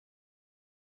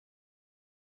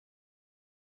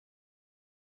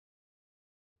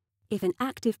If an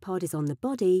active pod is on the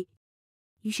body,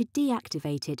 you should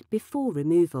deactivate it before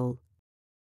removal.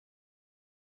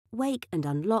 Wake and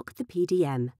unlock the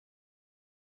PDM.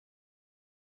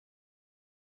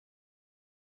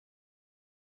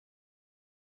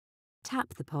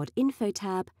 Tap the Pod Info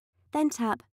tab, then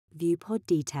tap View Pod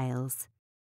Details.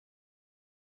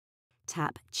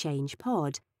 Tap Change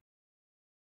Pod.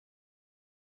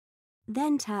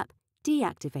 Then tap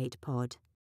Deactivate Pod.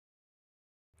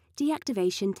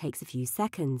 Deactivation takes a few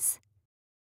seconds.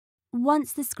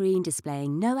 Once the screen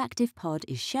displaying no active pod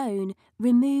is shown,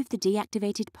 remove the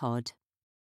deactivated pod.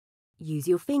 Use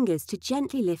your fingers to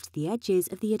gently lift the edges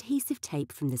of the adhesive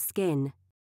tape from the skin.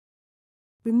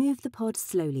 Remove the pod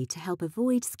slowly to help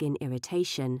avoid skin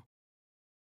irritation.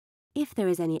 If there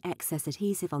is any excess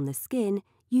adhesive on the skin,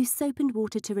 use soap and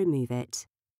water to remove it.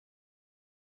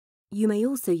 You may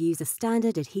also use a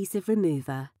standard adhesive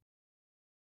remover.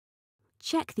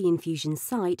 Check the infusion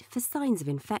site for signs of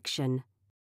infection.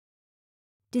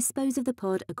 Dispose of the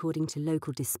pod according to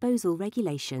local disposal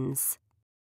regulations.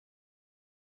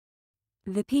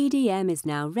 The PDM is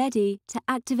now ready to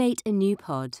activate a new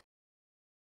pod.